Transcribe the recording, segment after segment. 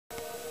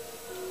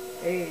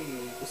Hey,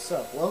 what's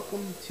up?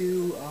 Welcome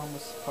to,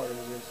 what's part of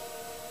this?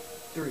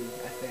 3,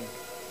 I think.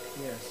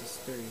 Yes, it's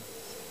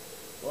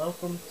 3.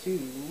 Welcome to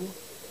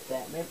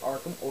Batman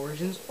Arkham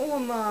Origins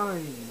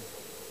Online!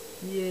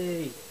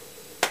 Yay!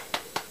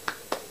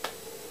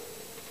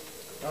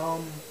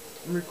 I'm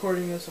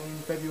recording this on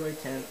February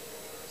 10th,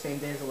 same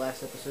day as the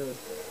last episode.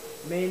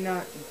 May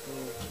not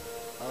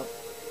go up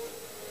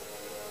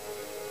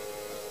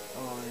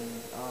on,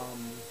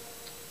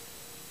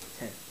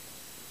 10th.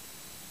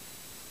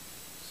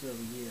 So,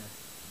 yeah.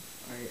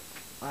 Alright,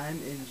 I'm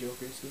in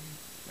Joker's game,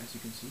 as you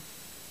can see.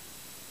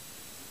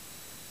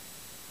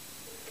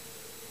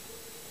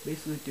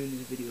 Basically doing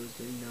these videos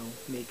to,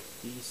 make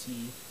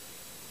DC,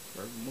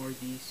 or more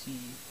DC,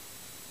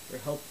 or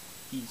help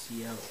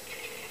DC out.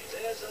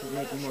 For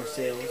making more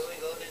sales.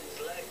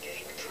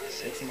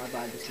 Next time I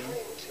buy this game.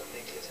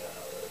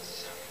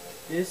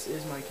 This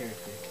is my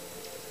character.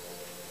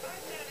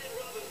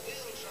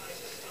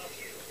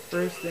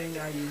 First thing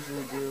I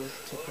usually do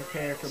to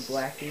prepare for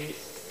Blackgate,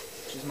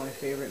 which is my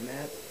favorite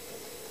map,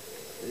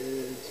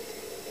 is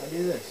I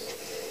do this.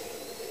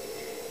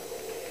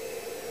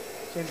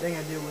 Same thing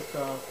I do with,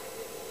 hold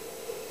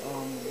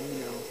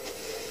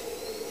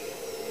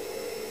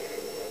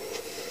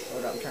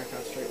up, I'm trying to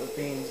concentrate with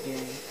Bane's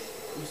game.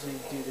 Usually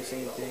do the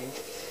same thing.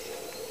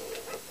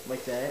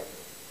 Like that.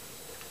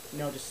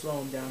 Just slow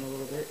him down a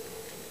little bit.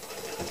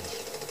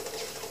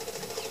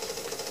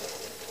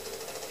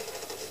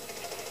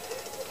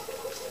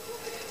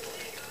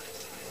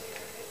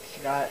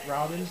 Got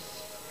Robin.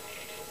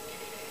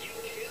 You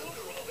killed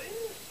Robin?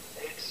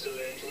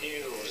 Excellent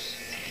news.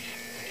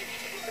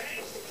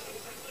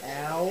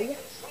 Ow.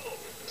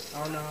 I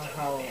don't know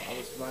how I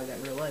would survive that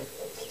in real life.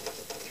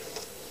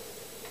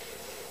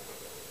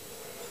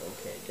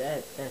 Okay,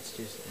 that's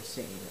just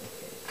insane.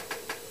 Okay.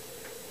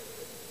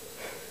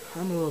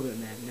 I'm a little bit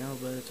mad now,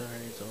 but it's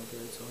alright, it's all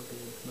good,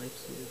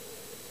 Life's good.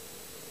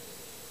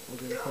 We'll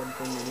be recording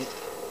for a minute.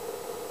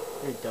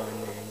 You're done,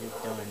 man, you're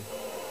done.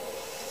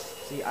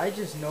 See, I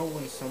just know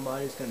when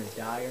somebody's gonna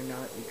die or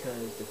not,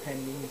 because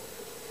depending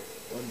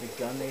on the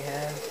gun they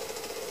have,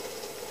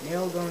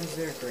 nail guns,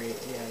 they're great,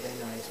 yeah,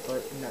 they're nice,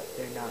 but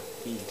they're not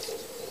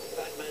beast.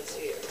 Batman's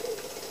here.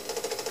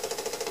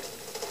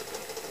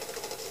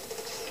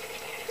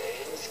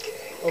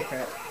 Oh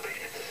crap.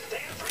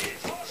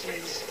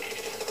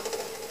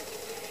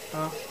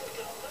 Huh?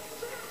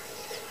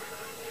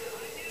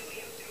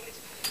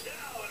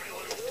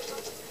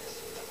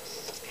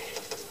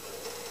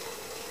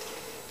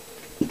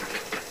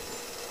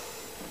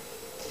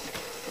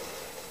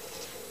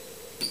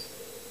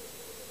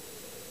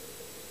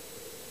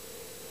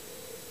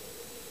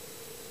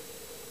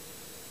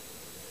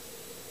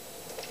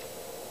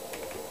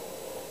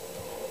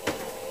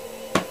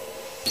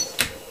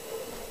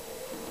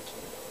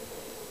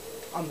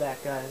 I'm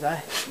back, guys.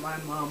 My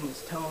mom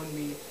was telling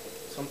me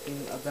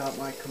something about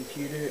my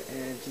computer,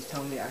 and she's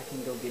telling me I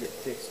can go get it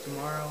fixed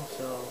tomorrow,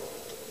 so...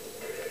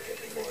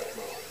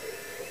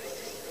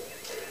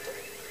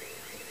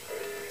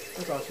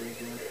 That's all she was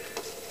doing.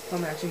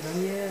 I'm actually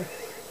going, yeah.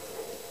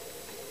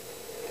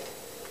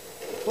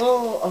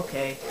 Whoa,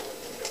 okay.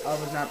 I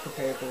was not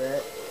prepared for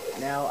that.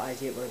 Now I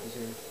get what I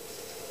deserve.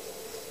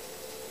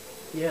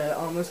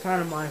 Yeah, it's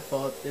kind of my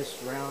fault.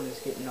 This round is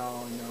getting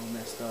all,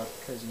 messed up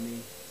because of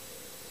me.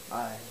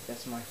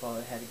 That's my fault.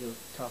 I had to go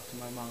talk to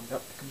my mom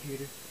about the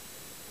computer.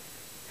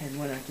 And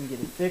when I can get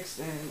it fixed,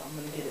 and I'm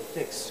going to get it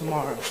fixed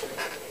tomorrow.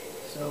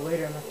 So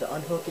later I'm going to have to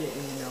unhook it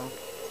and,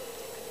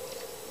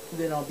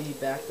 then I'll be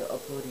back to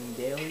uploading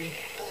daily.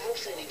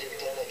 Perhaps I need to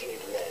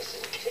delegate less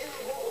and kill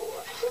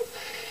more.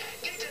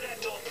 Get to that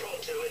door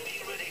pronto and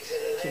be ready to...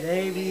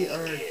 Today we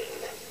are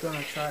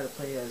going to try to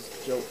play as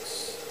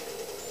Jokes.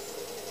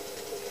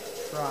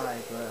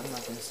 Try, but I'm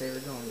not going to say we're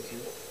going to.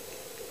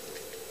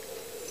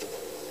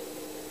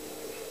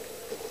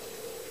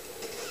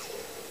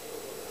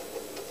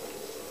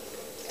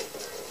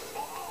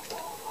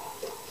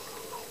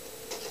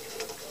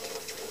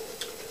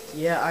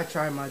 Yeah, I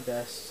tried my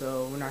best,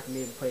 so we're not going to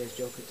be able to play as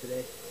Joker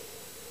today.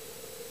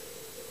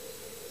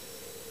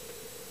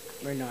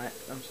 We're not.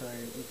 I'm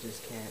sorry, we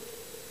just can't.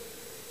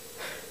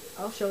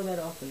 I'll show that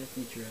off in a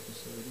future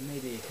episode.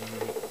 Maybe it can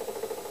wait.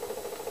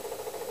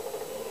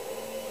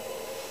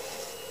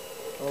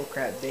 Oh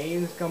crap,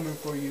 Bane's coming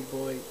for you,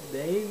 boy.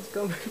 Bane's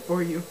coming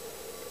for you.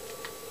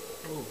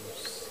 Oh,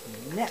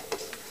 snap.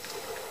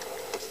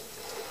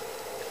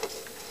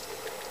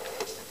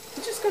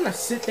 He's just gonna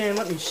sit there and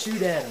let me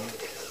shoot at him.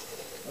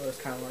 Oh,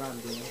 that's kind of what I'm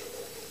doing.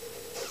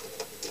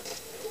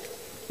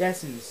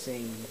 That's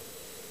insane.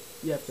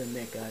 You have to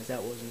admit, guys,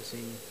 that was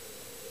insane.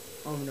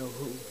 I don't know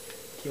who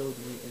killed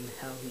me and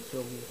how he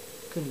killed me.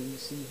 Couldn't even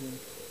see him.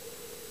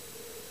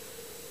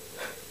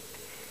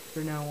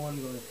 For now on,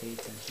 I'm going to pay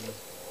attention.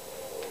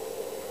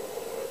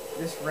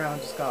 This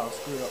round just got all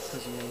screwed up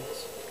because of me.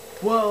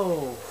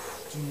 Whoa!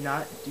 Do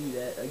not do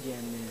that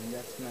again, man.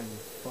 That's not even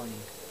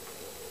funny.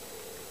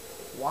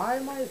 Why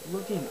am I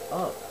looking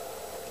up?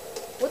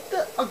 What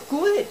the? A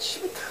glitch!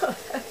 What the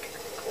heck?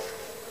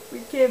 We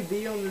can't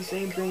be on the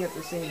same thing at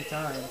the same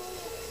time.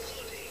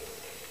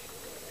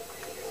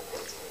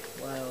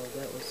 Wow,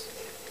 that was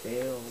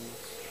fails.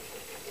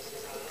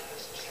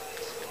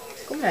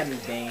 Come at me,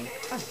 Bane.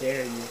 How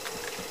dare you?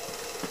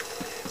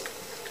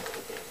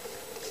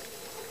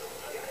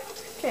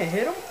 Can't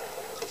hit him?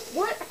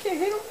 What? I can't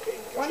hit him?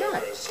 Why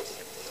not?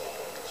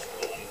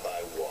 One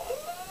by one.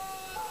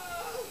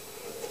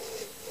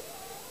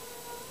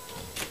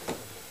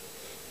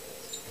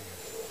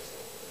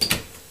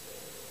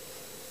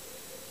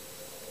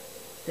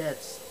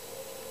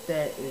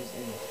 That is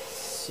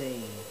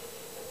insane.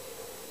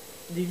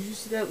 Did you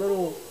see that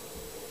little...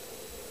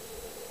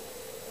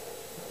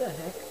 What the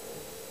heck?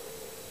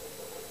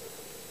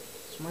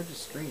 Someone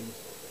just screamed.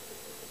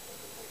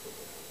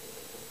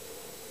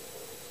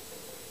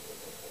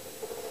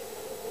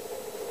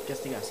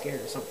 Guess they got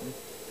scared or something.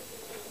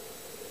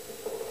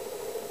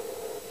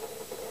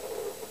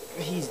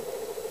 He's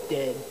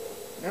dead.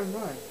 Never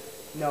mind.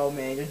 No,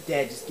 man, you're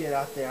dead. Just get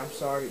out there. I'm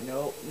sorry.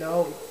 No,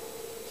 no.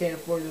 Can't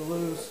afford to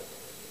lose.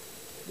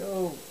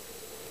 No.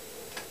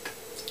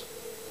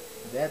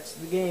 That's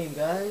the game,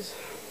 guys.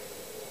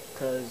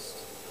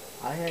 Because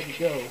I had to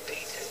go.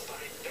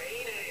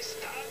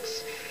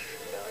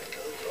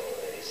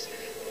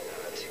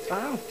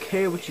 I don't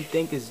care what you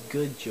think is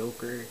good,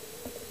 Joker.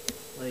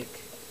 Like,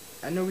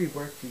 I know we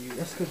work for you.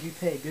 That's because we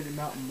pay a good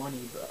amount of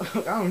money,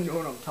 but I don't know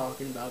what I'm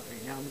talking about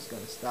right now. I'm just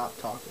gonna stop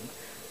talking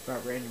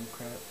about random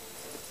crap.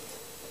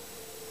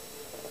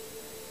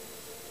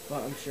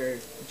 But I'm sure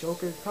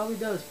Joker probably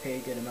does pay a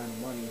good amount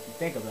of money if you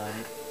think about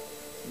it.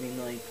 I mean,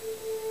 like,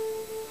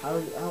 how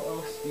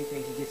else do you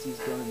think he gets these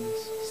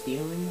guns?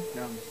 Stealing?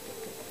 No, I'm just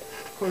joking.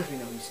 Of course we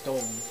know he stole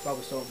them.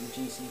 Probably stole them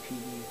from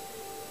GCPD.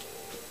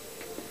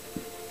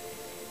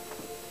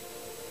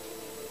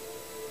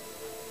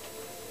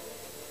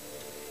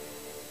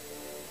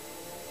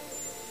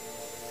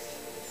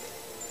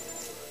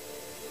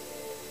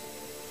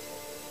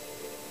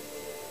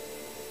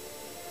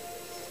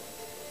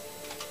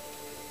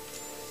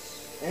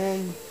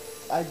 And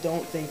I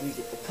don't think we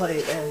get to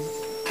play as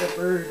the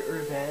Bird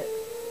or that.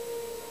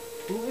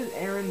 Who is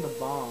Aaron the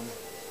Bomb?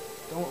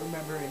 Don't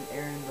remember an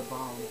Aaron the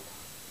Bomb.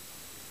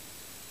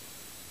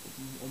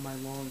 Oh, my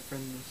long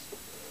friend list.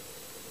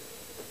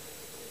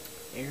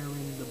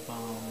 Aaron the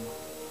Bomb.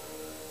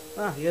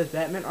 Ah, he has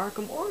Batman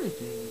Arkham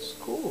Origins.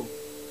 Cool.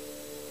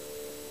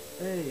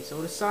 Hey,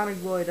 so the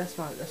Sonic Boy, that's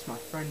my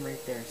friend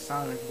right there,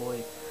 Sonic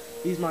Boy.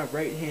 He's my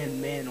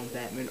right-hand man on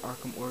Batman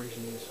Arkham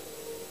Origins.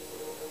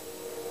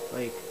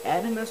 Like,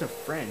 add him as a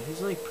friend.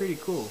 He's like pretty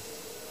cool.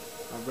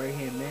 My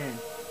right-hand man.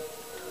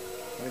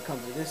 When it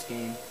comes to this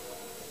game.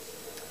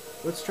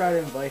 Let's try to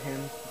invite him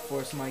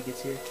before somebody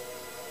gets here.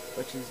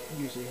 Which is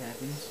usually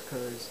happens,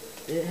 because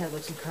it had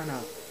like some kind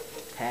of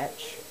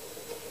patch.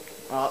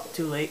 Oh,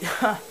 too late.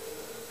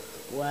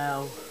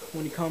 Wow.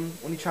 When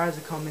he tries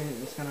to come in,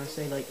 it's gonna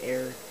say like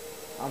error.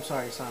 I'm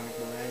sorry, Sonic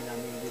Boy, I did not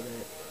mean to do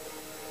that.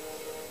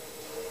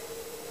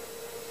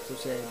 So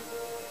sad.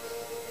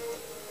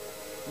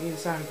 Me and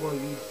Sonic Boy,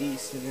 we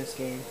beasts in this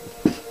game.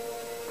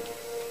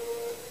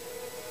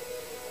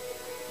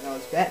 Now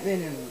it's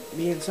Batman and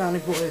me and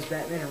Sonic Boy is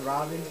Batman and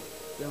Robin.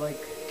 They're like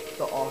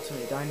the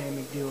ultimate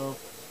dynamic duo.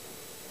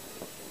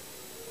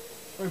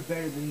 Or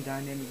better than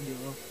dynamic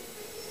duo.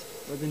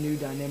 Or the new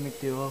dynamic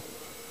duo.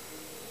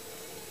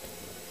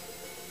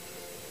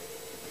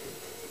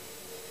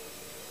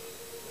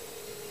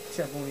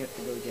 Except when we have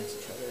to go against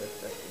each other,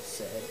 that is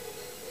sad.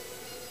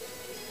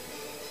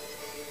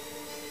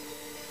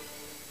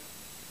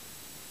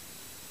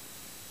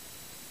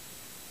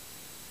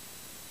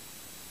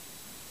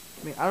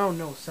 I mean, I don't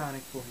know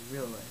Sonic Boy in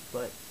real life,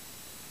 but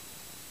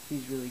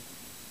he's really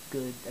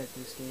good at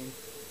this game.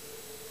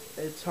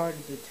 It's hard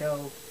to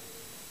tell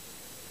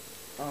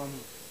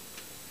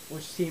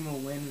which team will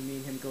win when me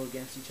and him go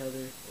against each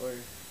other, or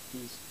if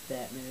he's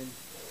Batman.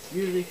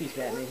 Usually if he's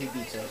Batman, he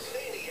beats us.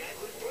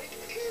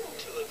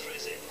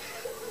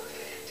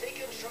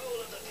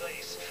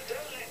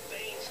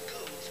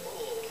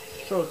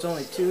 So it's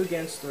only 2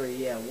 against 3.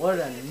 Yeah, what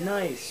a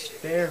nice,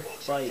 fair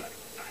fight.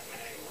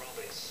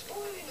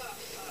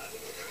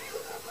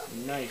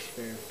 Nice,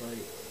 fair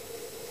fight.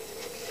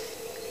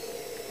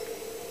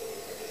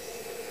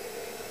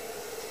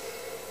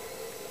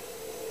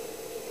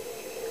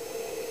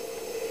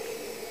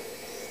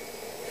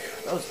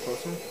 That was a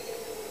close one.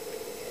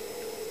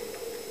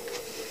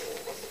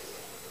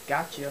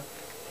 Gotcha.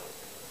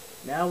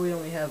 Now we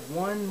only have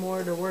 1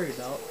 more to worry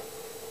about.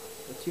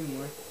 Or 2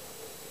 more.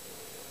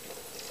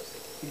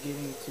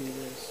 Getting to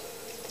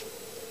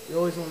this. You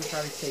always want to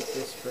try to take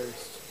this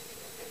first.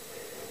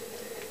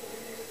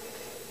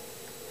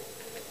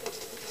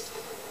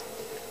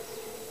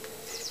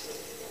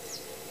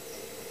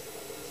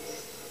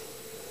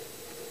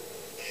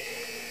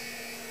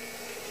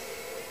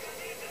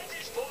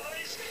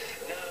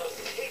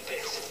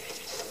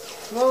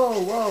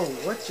 Whoa, whoa,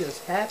 what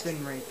just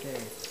happened right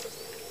there?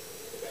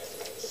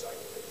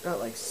 Got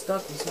like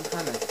stuck in some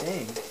kind of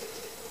thing.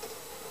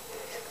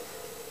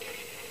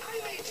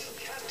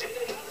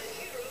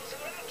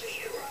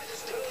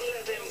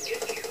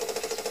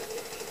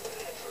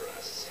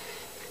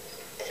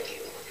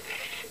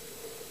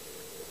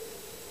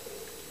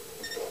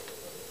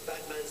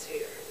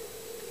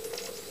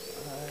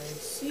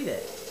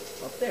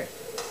 There.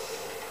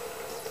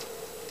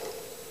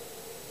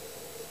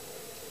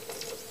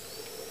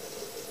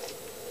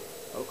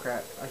 Oh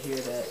crap, I hear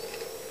that.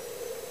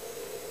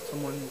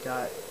 Someone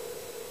got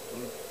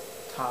on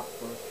top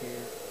of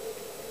here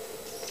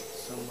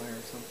somewhere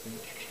or something.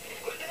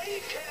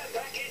 Grenade care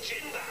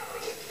package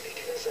inbound.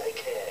 Because I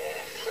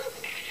care.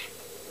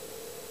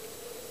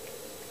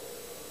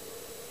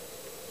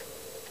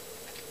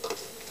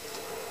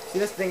 See,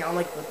 that's the thing, I don't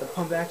like that the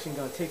pump action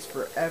gun takes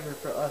forever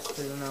for us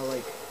to, you know,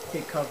 like,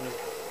 take cover.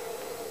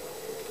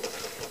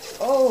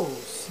 Oh,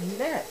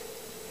 snap!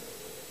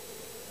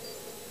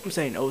 I'm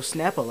saying oh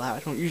snap a lot, I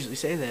don't usually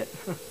say that.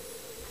 I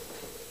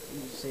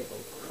usually say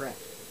oh crap.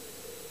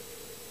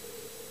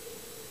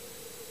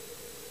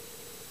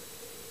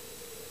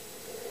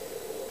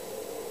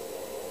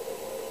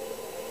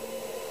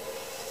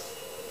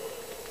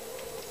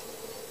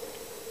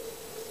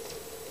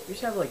 We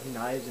should have like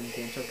knives in the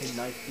game so I can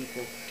knife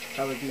people.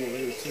 That would be a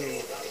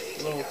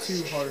little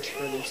too harsh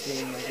for this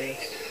game, I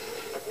guess.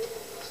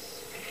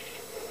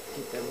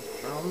 Get them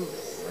from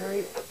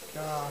right.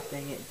 Ah,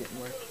 dang it,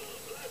 didn't work.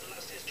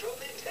 Bloodlust has drawn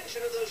the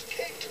attention of those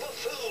caked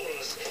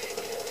buffoons.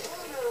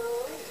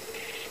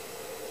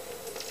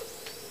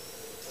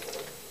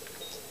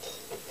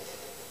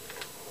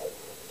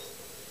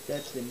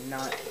 That did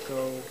not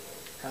go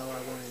how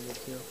I wanted it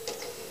to.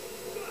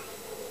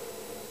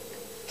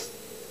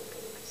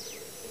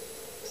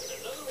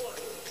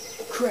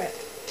 Crap.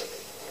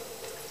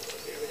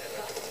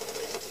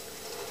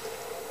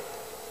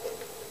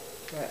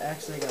 I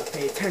actually gotta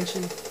pay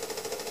attention.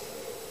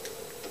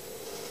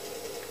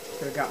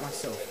 Could've got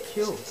myself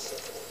killed.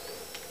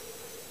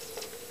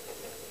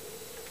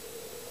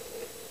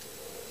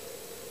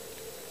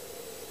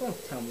 Don't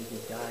tell me he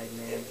died,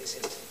 man.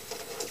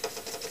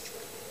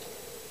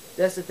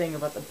 That's the thing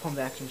about the pump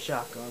action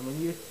shotgun.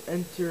 When you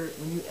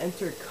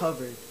enter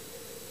cover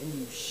and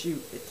you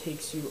shoot, it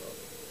takes you,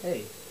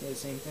 hey, yeah, the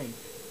same thing.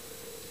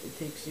 It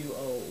takes you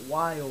a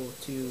while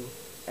to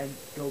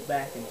go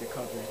back into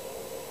cover.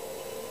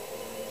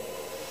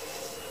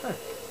 Huh.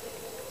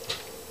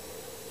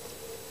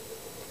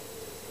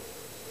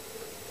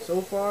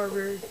 So far,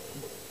 we're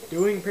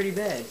doing pretty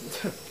bad.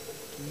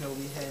 You know,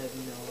 we have,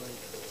 you know, like,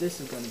 this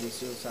is gonna be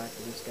suicide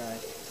for this guy.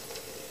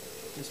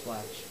 Just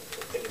watch.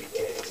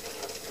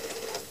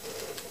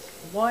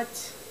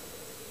 What?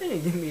 They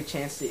didn't give me a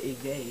chance to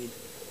evade.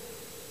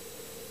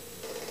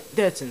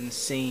 That's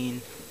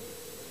insane.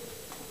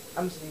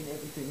 I'm saying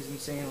everything's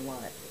insane a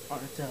lot,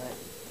 aren't I?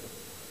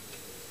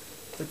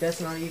 But that's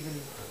not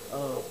even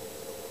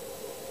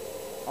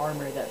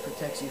armor that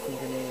protects you from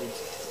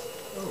grenades.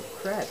 Oh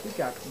crap, we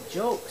got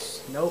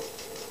jokes. Nope.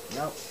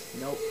 Nope.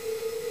 Nope.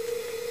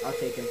 I'll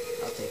take him.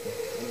 I'll take him.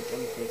 Let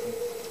me take him.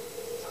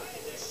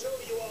 Time to show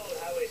you all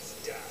how it's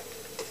done.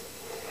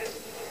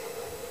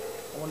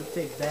 I want to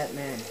take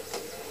Batman.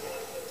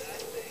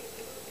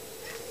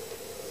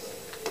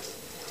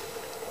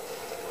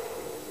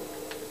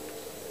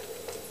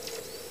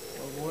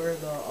 Where are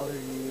the other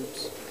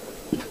noobs?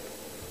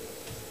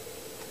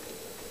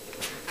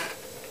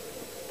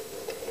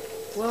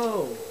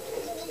 Whoa!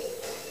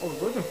 I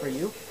was looking for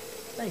you.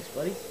 Thanks,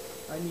 buddy.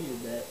 I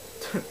needed that.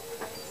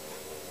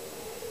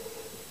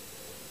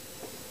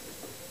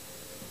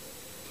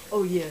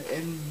 Oh yeah,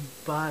 and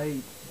by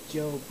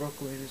Joe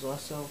Brooklyn is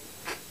also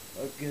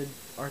a good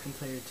Arkham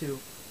player too.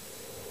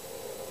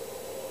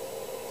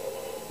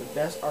 The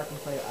best Arkham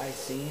player I've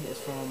seen is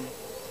from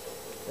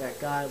that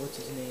guy, what's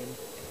his name?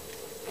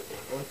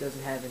 Well, it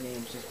doesn't have a name,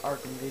 it's just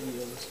Arkham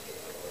Videos.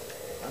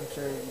 I'm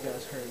sure you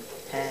guys heard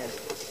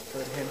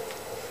him.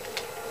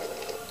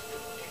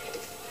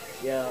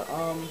 Yeah,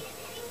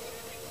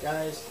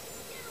 guys,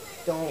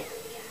 don't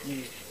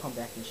use pump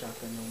action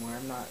shotgun no more.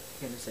 I'm not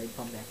gonna say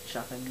pump action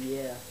shotgun,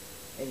 yeah,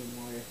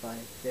 anymore if I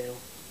fail.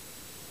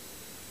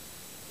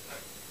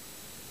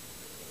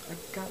 I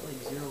got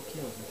like 0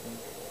 kills, I think.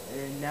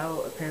 And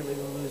now apparently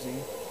we're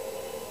losing.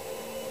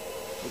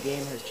 The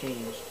game has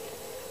changed.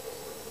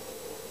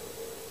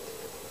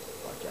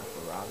 Watch out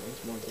for Robin,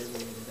 he's more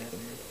deadly than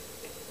Batman.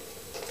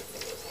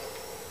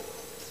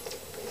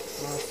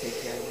 I'll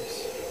take care of this.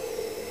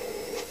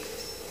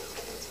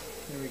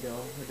 Here we go,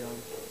 we're done.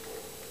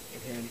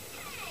 With him.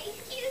 Hey,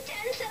 you've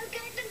done so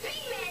good, the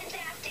B-Man's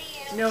after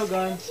you. No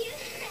gun. You're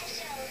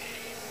special.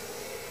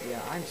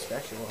 Yeah, I'm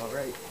special,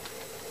 alright.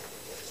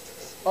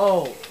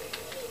 Oh.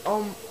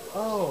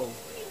 Oh.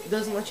 It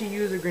doesn't let you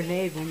use a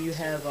grenade when you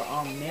have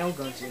nail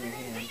guns in your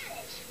hand.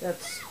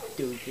 That's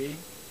stupid.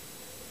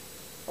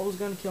 I was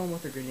gonna kill him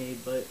with a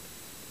grenade, but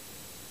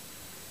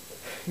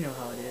you know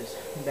how it is.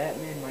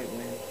 Batman might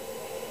win.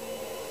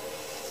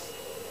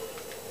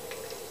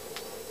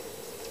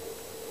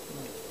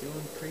 I'm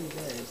doing pretty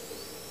bad.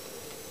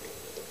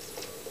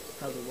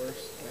 Probably the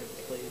worst I've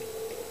ever played.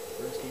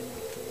 Worst game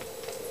I've played.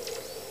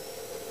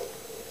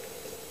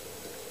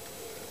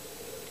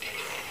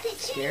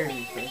 Scared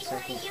me for a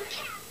second. You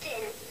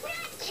captain,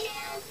 not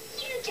kill.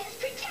 You just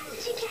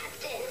protect you,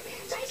 captain.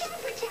 Like I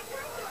protect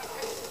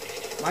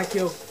my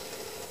kill.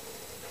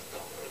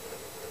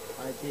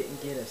 I didn't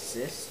get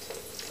assist.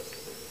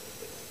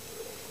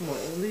 Come on,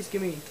 at least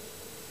give me...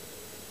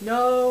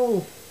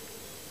 No!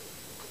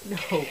 No.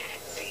 Beaten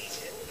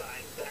by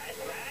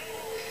Batman?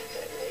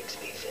 That makes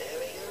me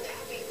very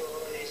unhappy,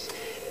 boys.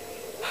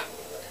 You know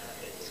what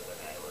happens when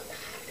I'm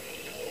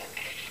unhappy.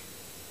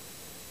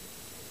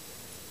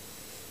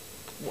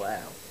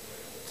 Wow.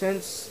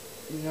 Since,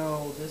 you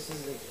know, this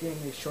is an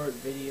extremely short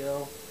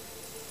video,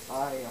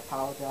 I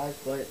apologize,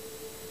 but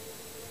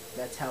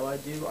that's how I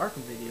do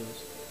Arkham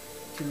videos.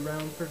 2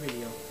 rounds per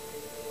video.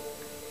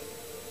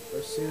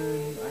 Or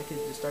soon I could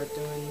just start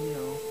doing, you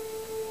know,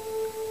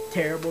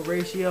 terrible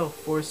ratio,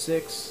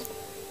 4-6,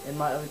 and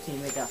my other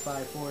teammate got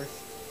 5-4.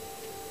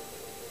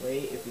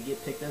 Wait, if we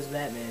get picked as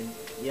Batman,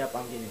 yep,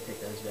 I'm getting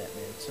picked as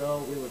Batman.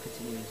 So we will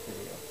continue this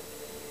video.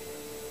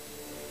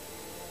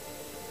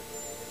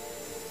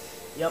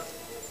 Yep,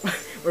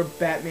 we're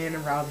Batman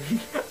and Robin.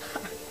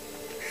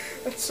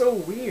 That's so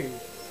weird.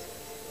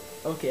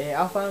 Okay,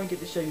 I'll finally get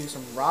to show you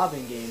some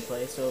Robin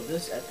gameplay. So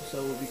this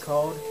episode will be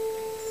called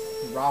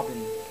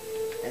Robin.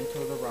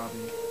 Enter the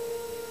Robin.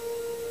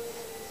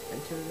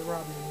 Enter the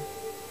Robin.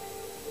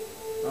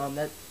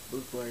 That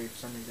was blurry for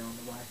some reason, I don't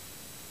know why.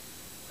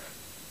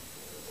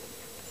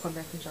 Come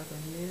back and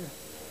shotgun, yeah.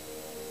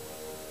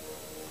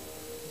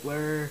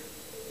 Blur.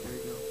 There we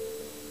go.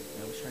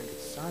 I was trying to get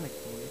Sonic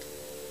Boy.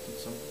 Get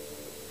some...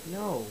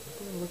 No,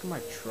 look at my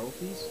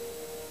trophies.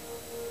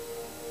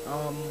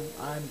 I'm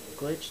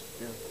glitched.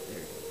 No, there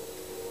we go.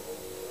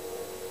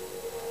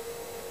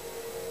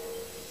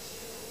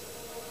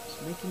 It's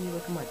making me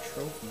look at my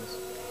trophies.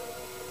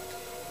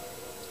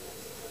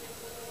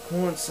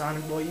 Come on,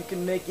 Sonic Boy, you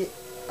can make it.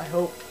 I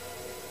hope.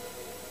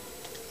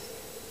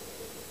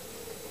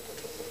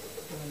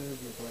 I'm gonna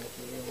do black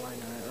here. Why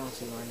not? I don't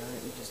see why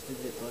not. We just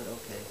did it, but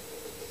okay.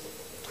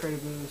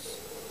 Credit boost.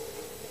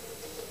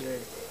 There.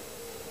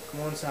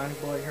 Come on, Sonic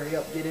Boy, hurry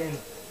up, get in.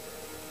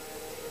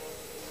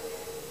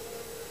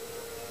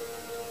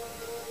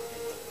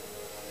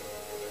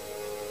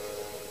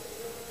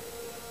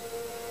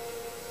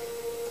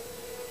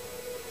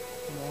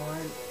 Come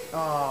on.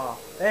 Oh,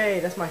 hey,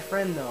 that's my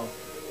friend though,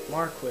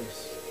 Marquis.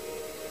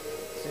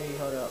 See,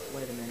 hold up,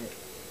 wait a minute.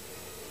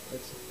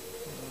 Let's,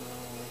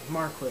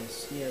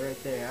 Marquis, yeah,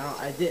 right there.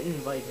 I didn't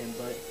invite him,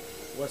 but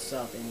what's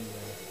up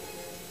anyway?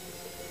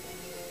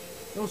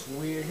 You know what's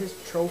weird? His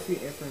trophy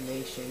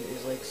information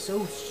is like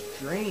so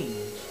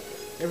strange.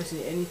 Never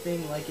seen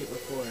anything like it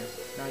before.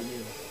 Not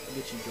you. I'll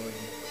get you,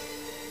 Jordan.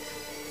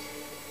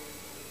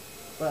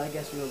 But I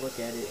guess we'll look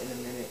at it in a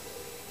minute.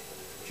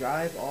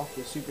 Drive off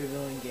the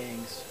supervillain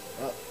gangs.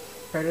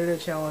 Predator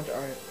challenge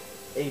are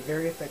a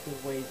very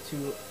effective way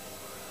to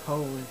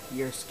hone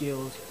your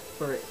skills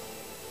for it.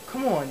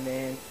 Come on,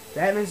 man.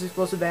 Batman's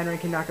explosive battering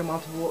can knock out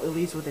multiple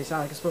elites with a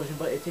sonic explosion,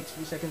 but it takes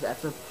 3 seconds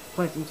after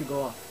planting to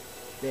go off.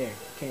 There.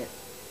 Can't.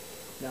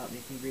 Not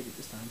make me read it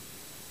this time.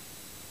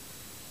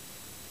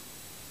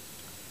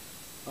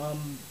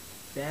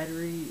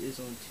 Battery is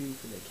on 2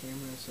 for the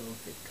camera, so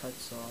if it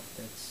cuts off,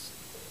 that's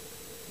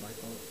my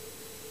fault.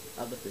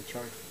 I left it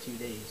charged for 2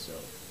 days, so,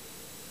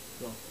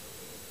 well,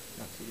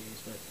 not 2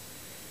 days, but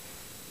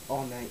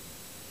all night.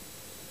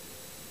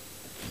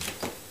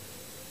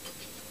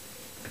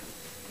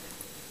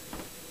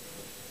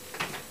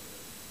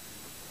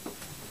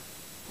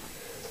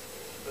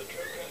 The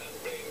Joker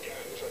and Bane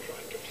gangs are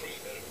trying to free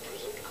their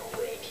imprisoned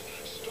comrades.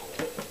 Stop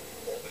them,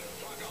 or their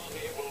flag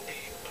army will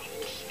be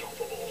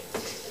unstoppable.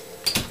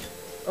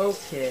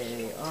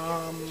 Okay,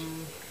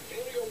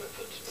 Fear your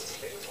methods.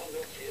 Play upon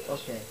their fears.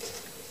 okay.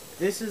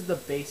 This is the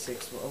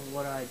basics of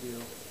what I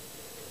do.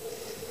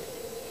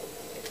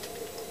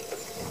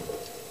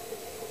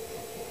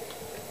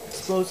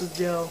 Explosive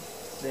gel,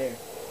 there.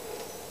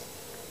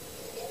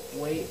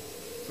 Wait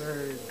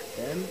for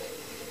them.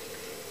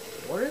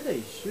 What are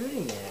they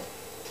shooting at?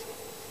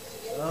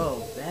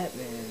 Oh,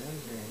 Batman, I'm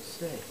very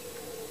sick.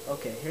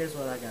 Okay, here's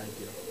what I gotta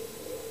do.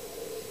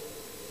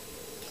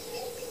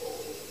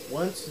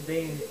 Once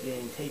Bane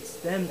gang takes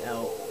them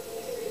out,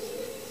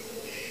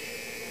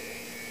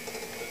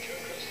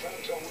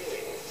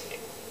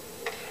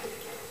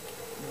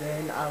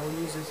 then I will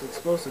use this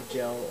explosive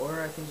gel,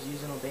 or I can just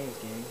use it on Bane's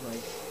gang,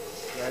 like,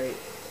 right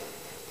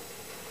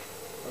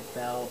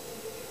about...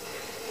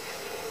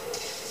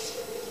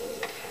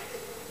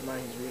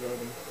 Mine's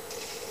reloading.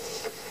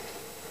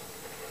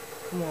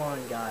 Come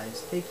on,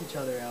 guys, take each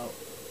other out.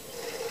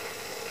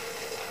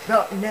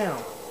 No,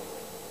 now!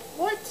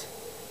 What?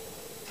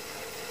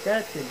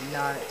 That did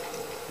not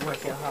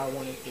work out how I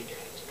wanted it to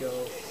go.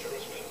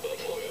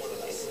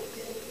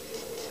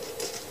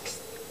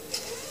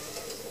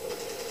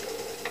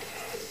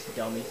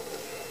 Dummy.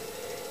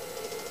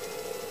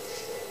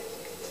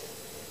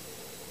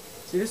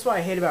 See, this is what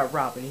I hate about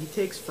Robin. He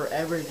takes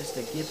forever just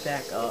to get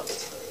back up.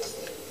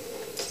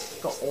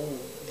 Go old.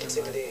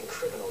 Intimidating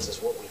criminals is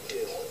what we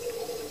do.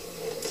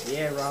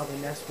 Yeah,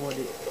 Robin, that's what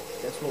we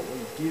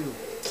do.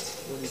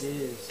 What it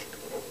is.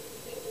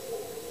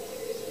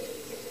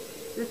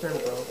 Your turn,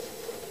 bro.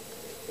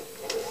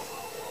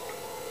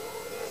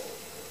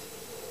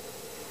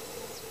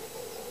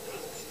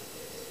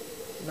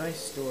 Nice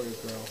story,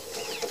 bro.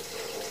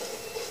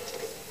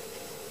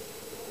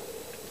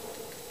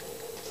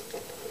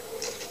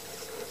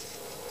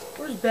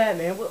 Where's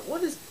Batman?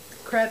 What is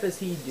crap is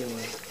he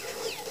doing?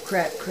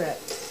 Crap.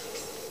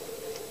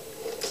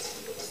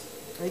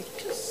 Like,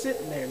 just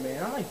sitting there,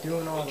 man. I'm like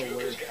doing all the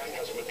work. Gang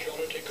has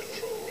majority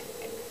control.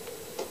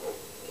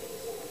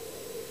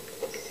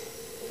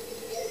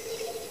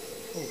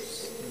 Oh,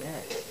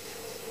 snap.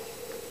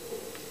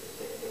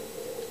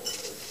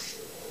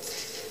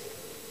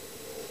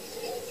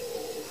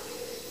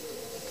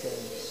 Okay.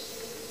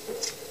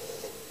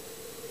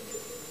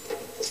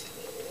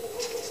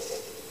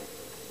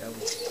 That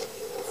was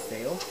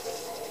fail.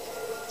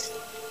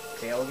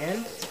 Fail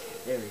again.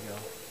 There we go.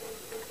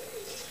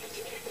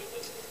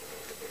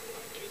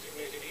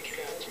 Designated each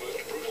gang's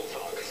most brutal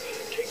thug.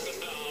 Take them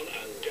down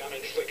and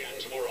damage the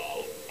gang's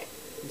morale.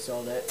 He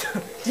saw that.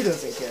 He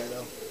doesn't care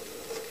though.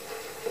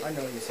 I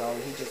know he saw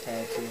it. He just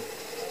had to.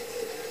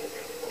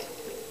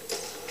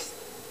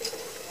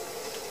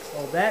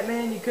 Oh,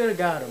 Batman, you could have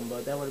got him,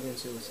 but that would have been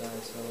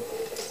suicide. So.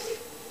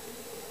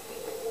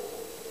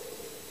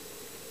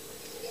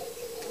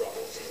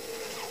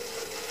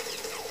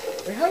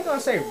 Wait, how you gonna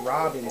say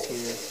Robin's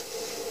here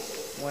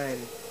when?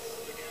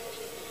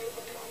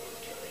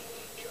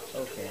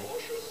 Okay.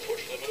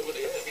 Push them over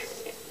the edge.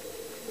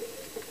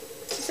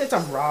 He said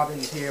some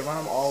Robin's here when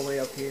I'm all the way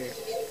up here.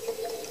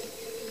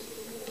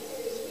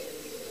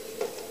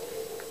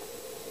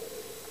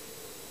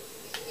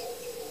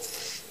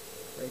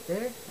 Right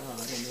there? Oh, I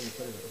didn't mean to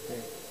put it right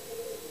there.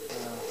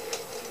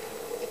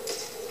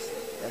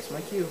 That's my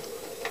cue.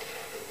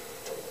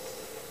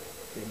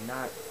 Did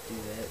not do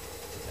that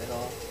at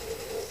all.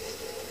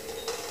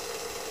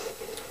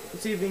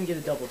 Let's see if we can get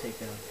a double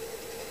takedown.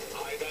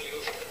 High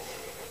values.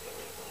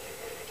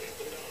 Take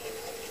them down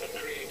and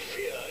create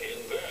fear in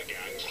their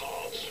gang's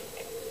hearts.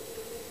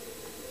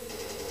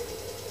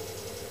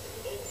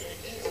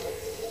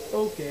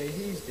 Okay,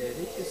 he's dead.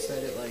 It just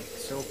said it like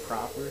so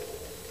proper.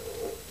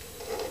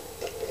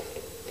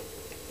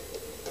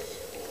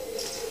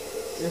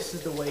 This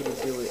is the way to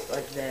do it,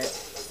 like that.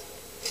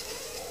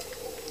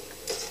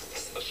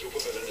 A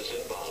supervillain is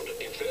inbound.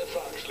 If their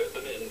thugs let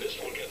them in, this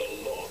will get a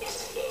lot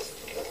harder.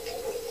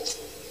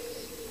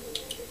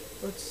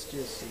 Let's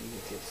just see who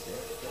gets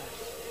there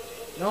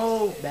first.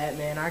 No,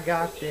 Batman, I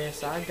got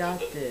this. I got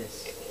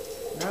this.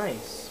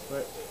 Nice,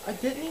 but I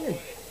didn't even.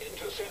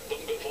 Intercept them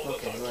before the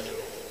Okay, thugs whatever.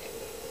 do.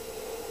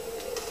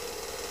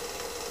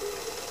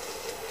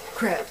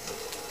 Crap.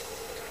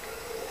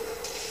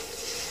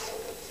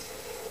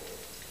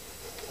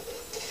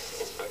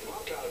 I've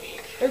marked out each.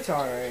 It's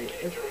alright.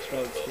 It's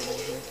bugs getting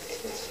here.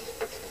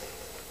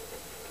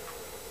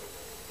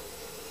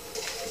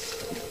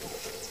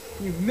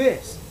 You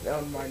missed.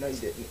 Oh, my, no, you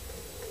didn't.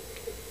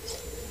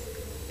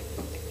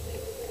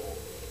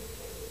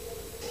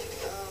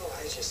 Oh,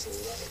 I just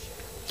love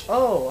it.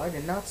 Oh, I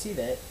did not see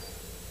that.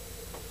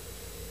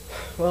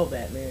 Well,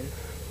 Batman,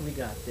 we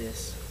got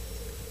this.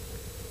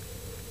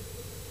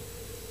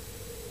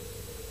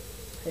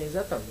 Hey, is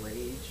that the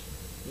Rage?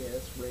 Yeah,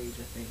 that's Rage,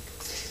 I think.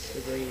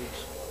 The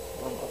Rage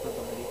on upper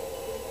body.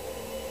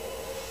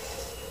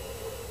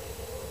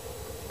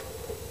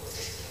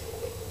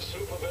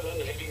 Supervillain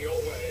heading your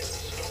way.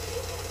 Stop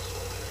the thugs.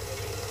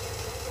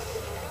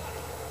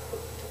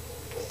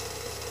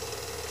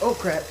 Oh,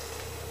 crap.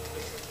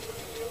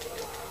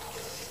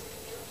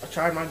 I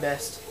tried my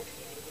best.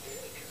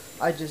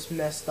 I just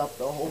messed up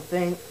the whole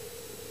thing.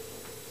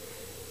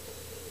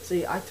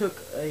 See, I took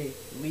a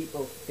leap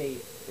of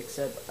faith,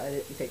 except I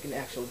didn't take an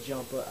actual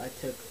jump, but I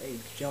took a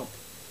jump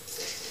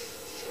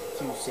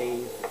to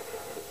save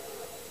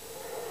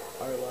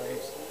our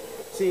lives.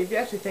 See, if you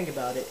actually think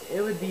about it,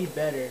 it would be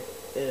better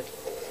if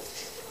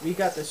we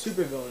got the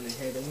supervillain in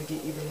here, then we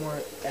get even more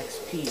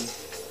XP.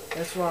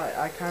 That's why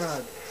I kind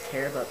of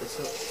care about the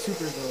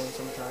supervillain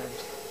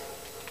sometimes.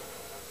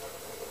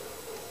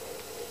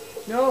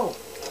 No!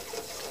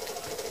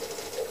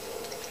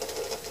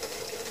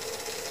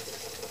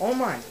 Oh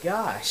my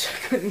gosh, I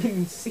couldn't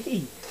even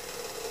see.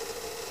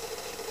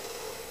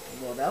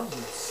 Well, that was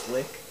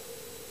slick.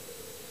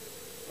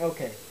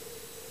 Okay.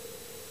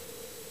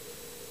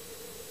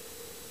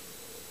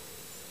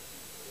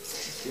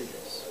 Let's do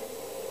this.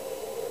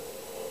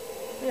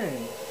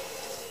 Man,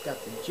 got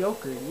the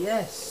Joker,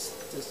 yes.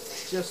 This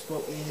is just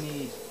what we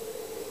need.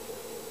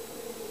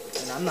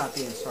 And I'm not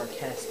being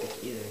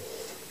sarcastic either.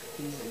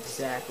 He's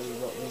exactly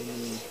what we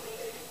need.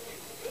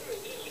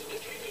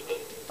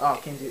 Oh, I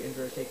can't do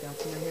inverted takedown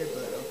from here,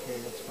 but okay,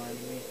 that's fine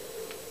with me.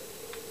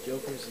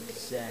 Joker's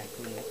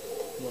exactly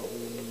what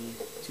we need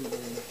to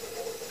win.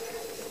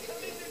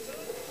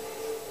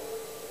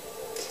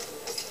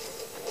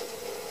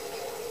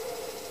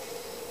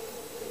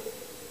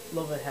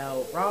 Love it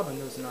how Robin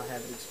does not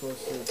have it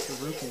exposed to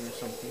roofing or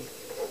something.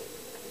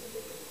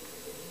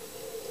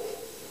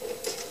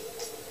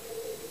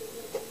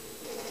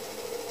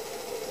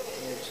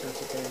 Yeah, just gonna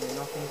sit there and do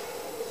nothing.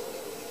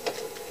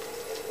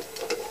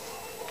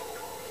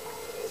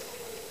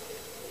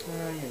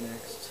 You're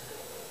next.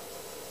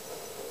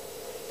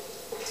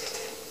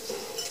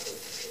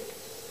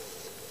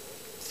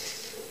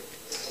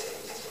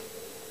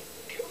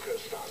 Joker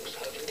thugs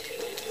have been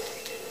killed.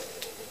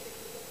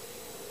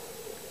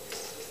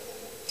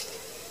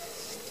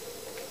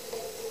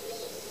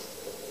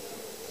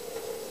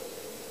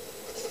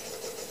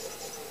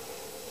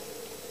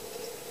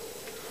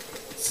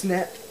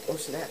 snap. Oh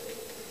snap.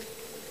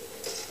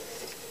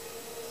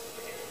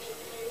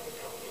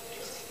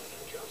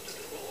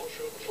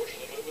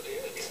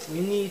 We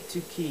need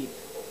to keep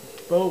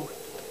both.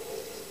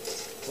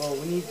 Well,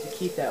 we need to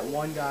keep that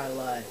one guy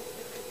alive.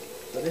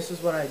 So this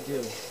is what I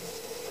do.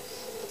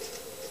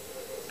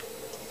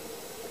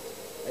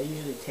 I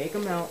usually take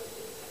him out.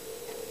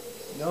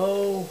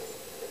 No.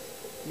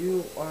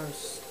 You are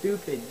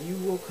stupid. You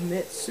will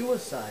commit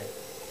suicide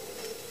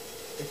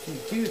if you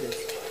do this.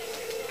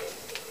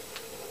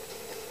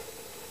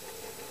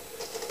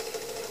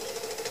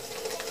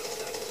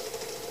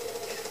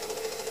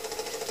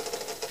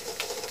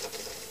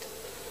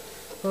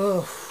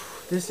 Oh,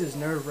 this is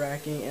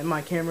nerve-wracking, and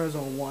my camera's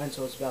on 1,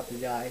 so it's about to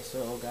die.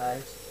 So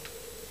guys,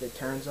 if it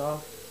turns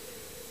off,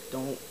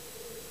 don't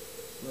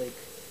like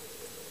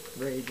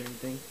rage or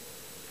anything.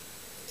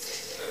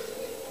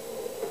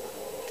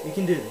 We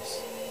can do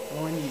this. I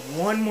only need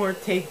one more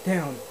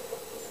takedown.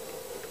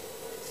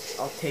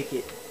 I'll take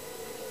it.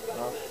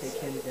 I'll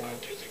take him down.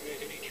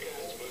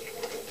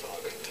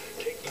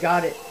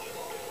 Got it.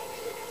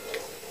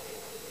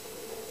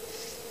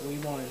 We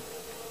won.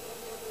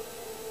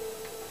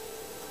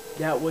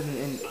 That was an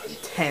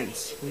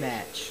intense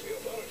match.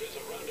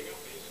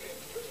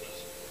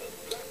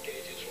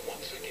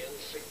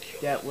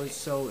 That was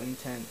so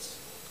intense.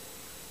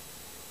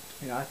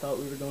 And I thought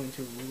we were going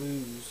to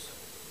lose.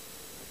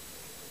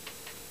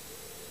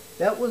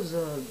 That was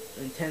an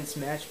intense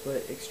match,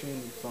 but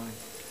extremely fun.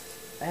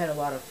 I had a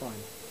lot of fun.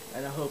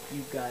 And I hope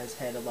you guys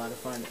had a lot of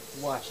fun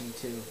watching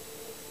too.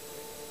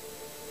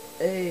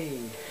 Hey,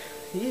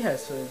 he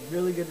has a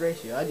really good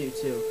ratio. I do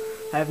too.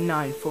 I have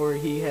 9-4.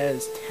 He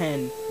has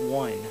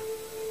 10-1.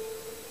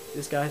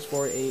 This guy's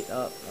 4-8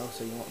 up. Oh,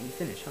 so you want me to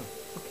finish, huh?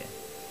 Okay.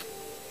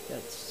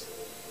 That's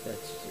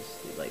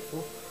just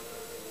delightful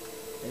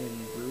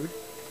and rude.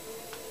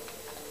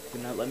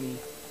 Did not let me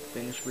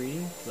finish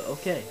reading, but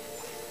okay.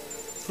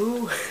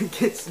 Who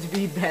gets to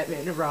be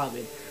Batman and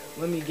Robin?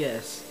 Let me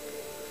guess.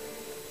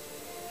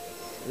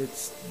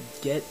 It's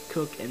Get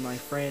Cook and my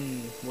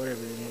friend,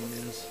 whatever his name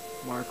is,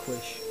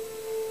 Marquish.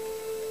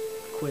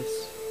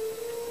 Quiz.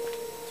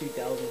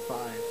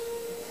 2005.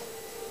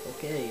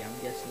 Okay, I'm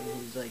guessing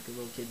he's like a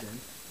little kid then.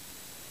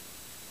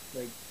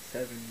 Like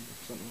 7 or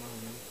something, I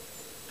don't know.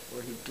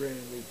 Or he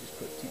randomly just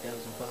put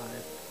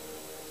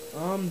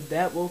 2005.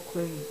 That will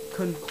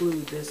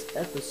conclude this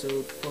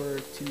episode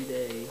for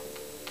today.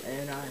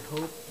 And I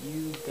hope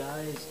you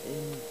guys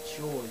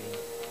enjoy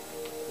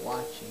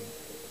watching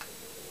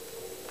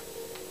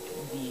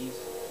these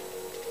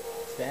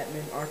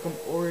Batman Arkham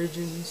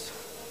Origins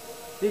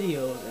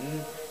videos.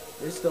 And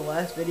this is the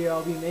last video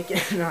I'll be making.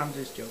 No, I'm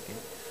just joking.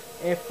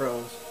 It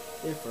froze.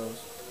 It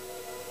froze.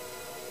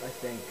 I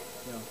think.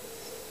 No.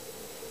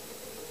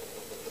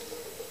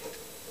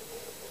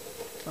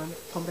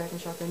 Pump back and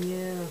shotgun,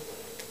 yeah.